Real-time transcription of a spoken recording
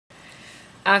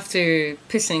after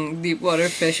pissing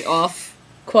DeepWaterFish off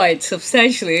quite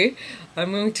substantially,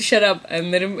 I'm going to shut up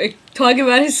and let him talk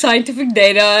about his scientific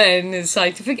data and his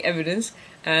scientific evidence,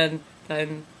 and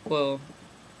then we'll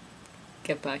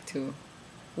get back to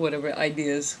whatever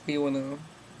ideas we want to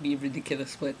be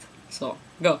ridiculous with. So,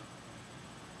 go.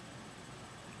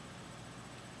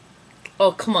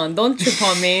 Oh, come on, don't trip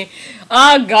on me.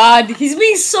 Oh, God, he's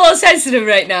being so sensitive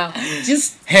right now.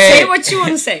 Just say what you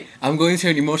want to say. I'm going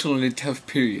through an emotionally tough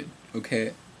period,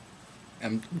 okay?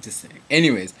 I'm just saying.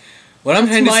 Anyways, what I'm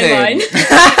trying to say...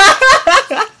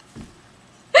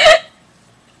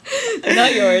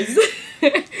 Not yours.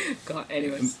 God,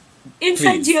 anyways.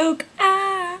 Inside joke.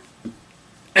 Ah.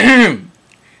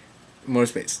 More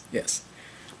space, yes.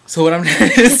 So what I'm trying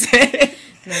to say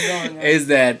is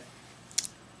that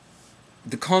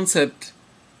the concept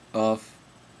of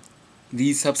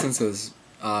these substances,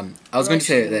 I was going to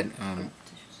say that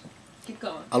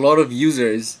a lot of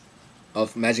users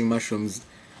of magic mushrooms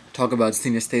talk about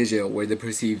synesthesia, where they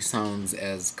perceive sounds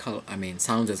as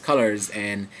sounds as colors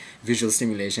and visual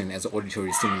stimulation as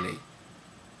auditory stimuli.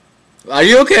 Are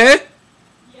you okay?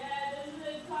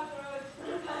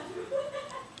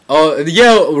 Oh,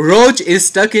 yeah, Roach is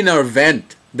stuck in our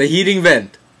vent, the heating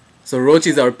vent. So Roach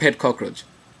is our pet cockroach.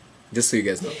 Just so you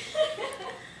guys know.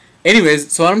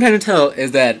 Anyways, so what I'm trying to tell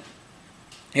is that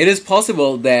it is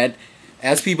possible that,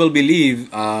 as people believe,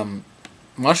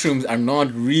 mushrooms are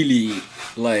not really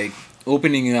like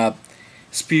opening up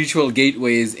spiritual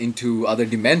gateways into other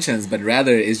dimensions, but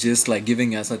rather is just like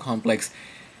giving us a complex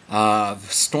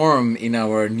storm in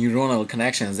our neuronal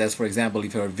connections. As for example,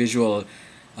 if our visual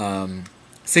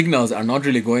signals are not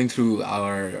really going through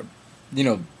our,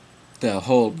 the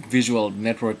whole visual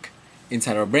network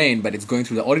inside our brain, but it's going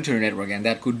through the auditory network, and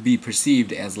that could be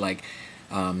perceived as like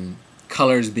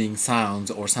colors being sounds,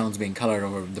 or sounds being color,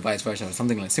 or the vice versa, or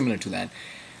something like similar to that.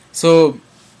 So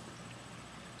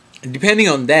depending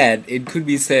on that, it could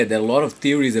be said that a lot of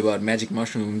theories about magic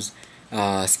mushrooms,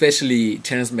 especially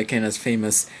Terence McKenna's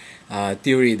famous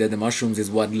theory that the mushrooms is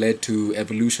what led to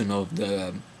evolution of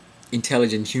the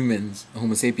intelligent humans,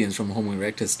 Homo sapiens, from Homo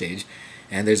erectus stage,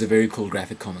 and there's a very cool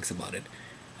graphic comics about it.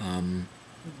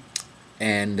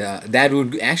 And that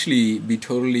would actually be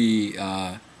totally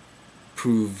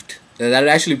proved. That would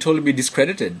actually totally be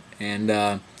discredited,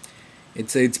 and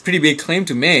it's a pretty big claim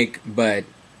to make. But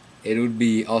it would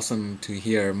be awesome to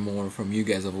hear more from you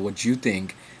guys of what you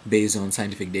think, based on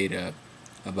scientific data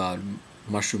about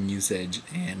mushroom usage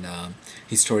and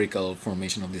historical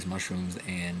formation of these mushrooms,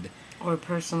 and or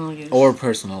personal use, or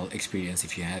personal experience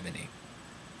if you have any.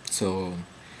 So,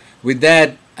 with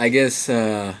that, I guess.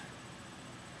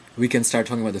 We can start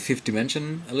talking about the fifth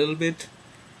dimension a little bit.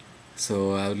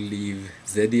 So I would leave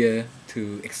Zedya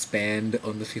to expand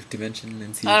on the fifth dimension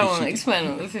and see. I don't want to expand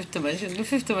on the fifth dimension. The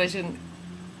fifth dimension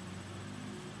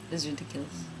is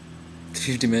ridiculous. The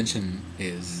fifth dimension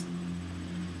is...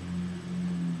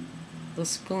 The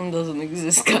spoon doesn't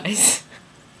exist, guys.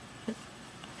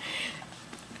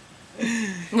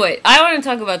 Wait, I want to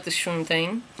talk about the shroom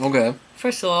thing. Okay.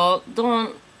 First of all,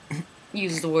 don't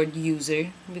use the word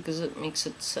user, because it makes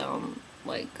it sound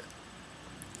like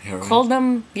heroin. Call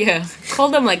them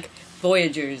like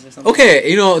voyagers or something.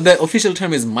 Okay, the official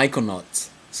term is myconauts.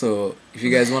 So if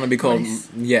you guys want to be called, Nice.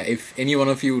 If any one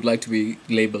of you would like to be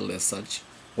labeled as such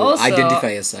or Also,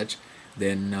 identify as such,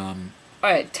 then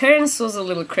alright, Terence was a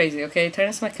little crazy, okay?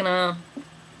 Terence McKenna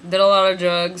did a lot of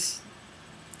drugs.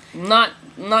 Not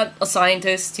a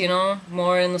scientist,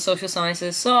 more in the social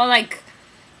sciences. So like,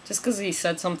 just because he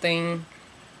said something.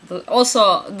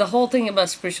 Also, the whole thing about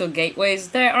spiritual gateways,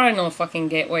 there are no fucking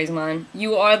gateways, man.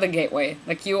 You are the gateway.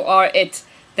 Like, you are it.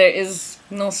 There is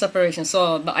no separation.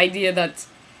 So, the idea that...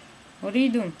 What are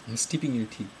you doing? I'm steeping your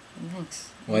tea.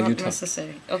 Thanks. While you talk. Not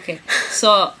necessary. Okay.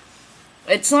 So,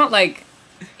 it's not like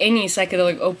any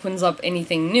psychedelic opens up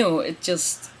anything new. It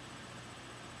just...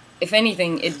 If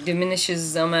anything, it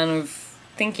diminishes the amount of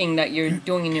thinking that you're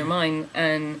doing in your mind,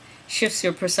 and shifts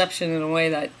your perception in a way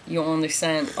that you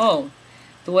understand,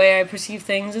 the way I perceive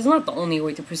things is not the only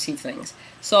way to perceive things.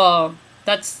 So,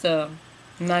 that's the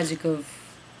magic of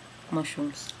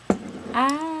mushrooms.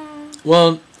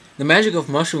 Well, the magic of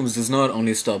mushrooms does not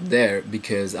only stop there,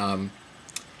 because,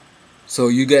 so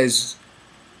you guys,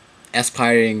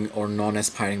 aspiring or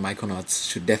non-aspiring myconauts,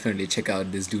 should definitely check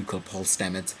out this dude called Paul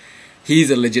Stamets. He's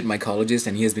a legit mycologist,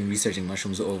 and he has been researching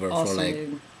mushrooms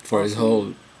for his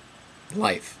whole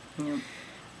life.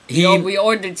 Yeah. We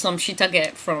ordered some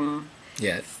shiitake from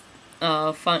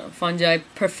Fungi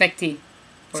Perfecti.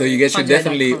 So you guys should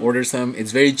definitely order some.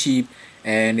 It's very cheap,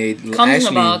 and it comes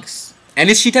in a box. And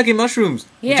it's shiitake mushrooms,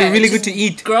 which Yeah, are really it good to just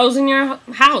eat. Grows in your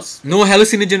house. No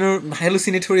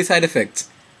hallucinatory side effects.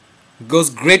 Goes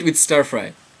great with stir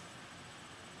fry.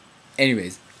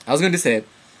 Anyways, I was going to say,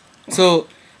 so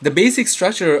the basic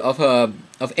structure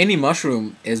of any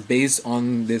mushroom is based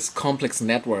on this complex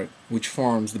network which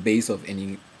forms the base of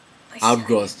any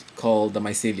outgrowth called the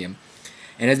mycelium.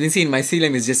 And as been seen,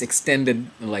 mycelium is just extended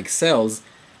like cells,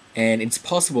 and it's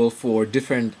possible for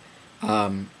different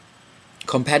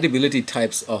compatibility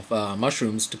types of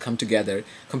mushrooms to come together.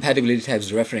 Compatibility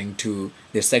types referring to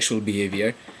their sexual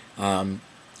behavior,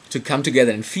 to come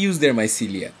together and fuse their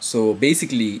mycelia. So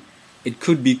basically, it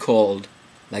could be called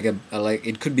like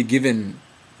it could be given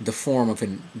the form of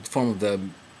the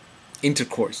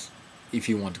intercourse, if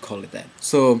you want to call it that.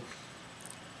 So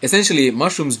essentially,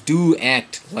 mushrooms do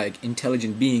act like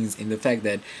intelligent beings in the fact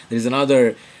that there is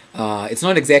another. It's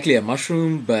not exactly a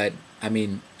mushroom, but I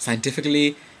mean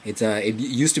scientifically, it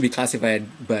used to be classified,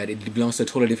 but it belongs to a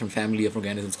totally different family of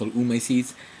organisms called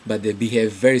oomycetes. But they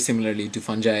behave very similarly to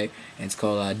fungi, and it's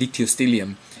called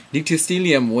Dictyostelium.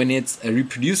 Dictyostelium, when it's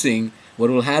reproducing, what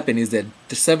will happen is that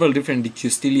the several different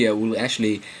Dictyostelia will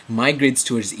actually migrate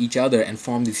towards each other and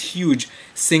form this huge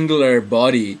singular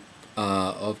body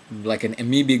of like an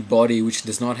amoebic body which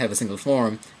does not have a single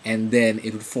form, and then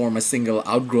it would form a single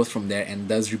outgrowth from there and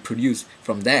thus reproduce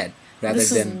from that rather This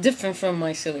than. is different from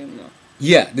mycelium, though.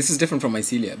 Yeah, this is different from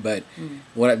mycelia, but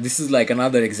this is like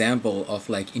another example of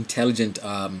like intelligent,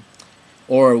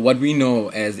 or what we know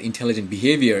as intelligent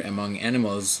behavior among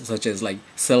animals, such as like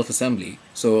self-assembly.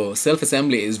 So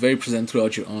self-assembly is very present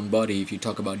throughout your own body if you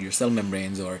talk about your cell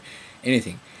membranes or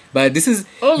anything. But this is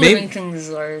all living things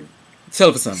are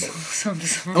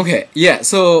self-assembled. Okay, yeah.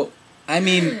 So I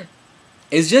mean,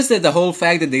 it's just that the whole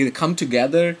fact that they come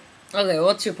together. Okay,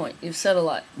 what's your point? You've said a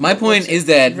lot. My point is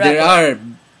that there are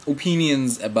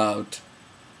opinions about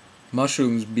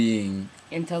mushrooms being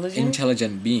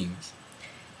intelligent beings.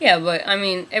 Yeah, but I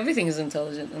mean, everything is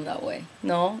intelligent in that way.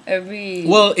 No,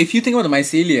 Well, if you think about the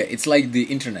mycelia, it's like the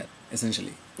internet,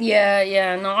 essentially.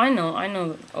 Yeah. No, I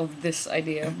know of this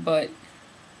idea, but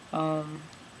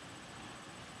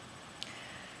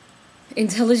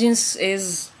intelligence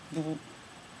is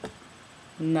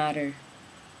matter.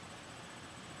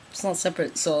 It's not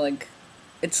separate, so like,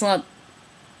 it's not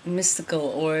mystical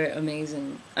or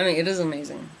amazing. I mean, it is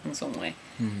amazing in some way.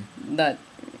 That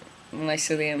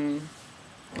mycelium,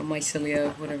 or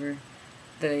mycelia, whatever,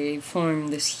 they form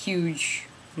this huge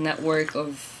network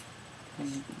of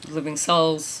living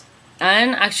cells.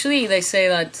 And actually, they say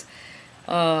that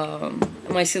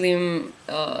mycelium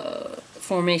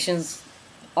formations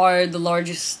are the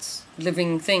largest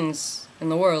living things in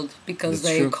the world because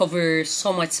they cover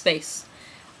so much space.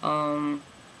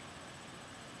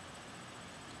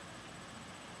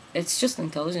 It's just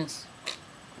intelligence,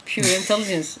 pure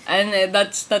intelligence, and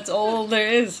that's all there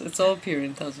is. It's all pure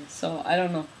intelligence. So I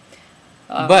don't know.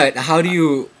 But how do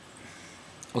you?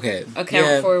 Okay.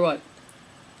 Account for what?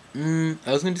 I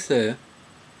was going to say.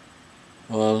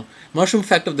 Well, mushroom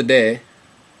fact of the day.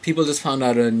 People just found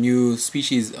out a new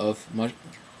species of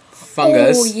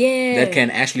fungus that can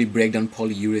actually break down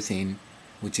polyurethane,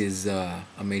 which is a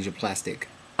major plastic.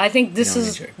 I think this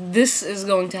is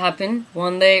going to happen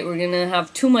one day. We're gonna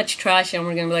have too much trash, and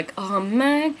we're gonna be like, "Oh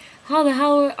man, how the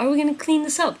hell are we gonna clean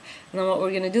this up?" And then what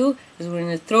we're gonna do is we're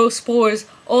gonna throw spores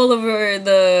all over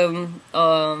the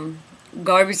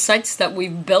garbage sites that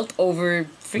we've built over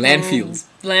landfills.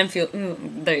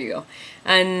 There you go.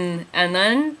 And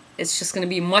then it's just gonna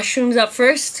be mushrooms at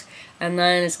first. And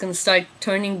then it's going to start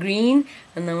turning green,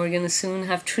 and then we're going to soon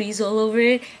have trees all over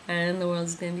it, and the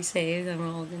world's going to be saved, and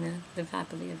we're all going to live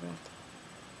happily ever after.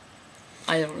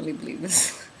 I don't really believe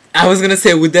this. I was going to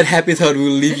say, with that happy thought,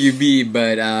 we'll leave you be,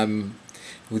 but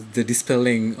with the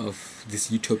dispelling of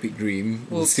this utopic dream,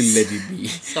 we'll still let you be.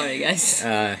 Sorry, guys.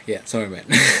 Yeah, sorry, man.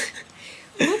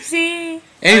 Whoopsie.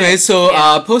 Anyway, so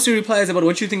post your replies about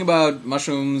what you think about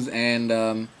mushrooms,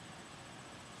 and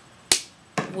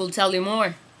we'll tell you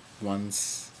more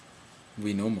once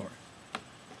we know more.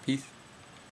 Peace.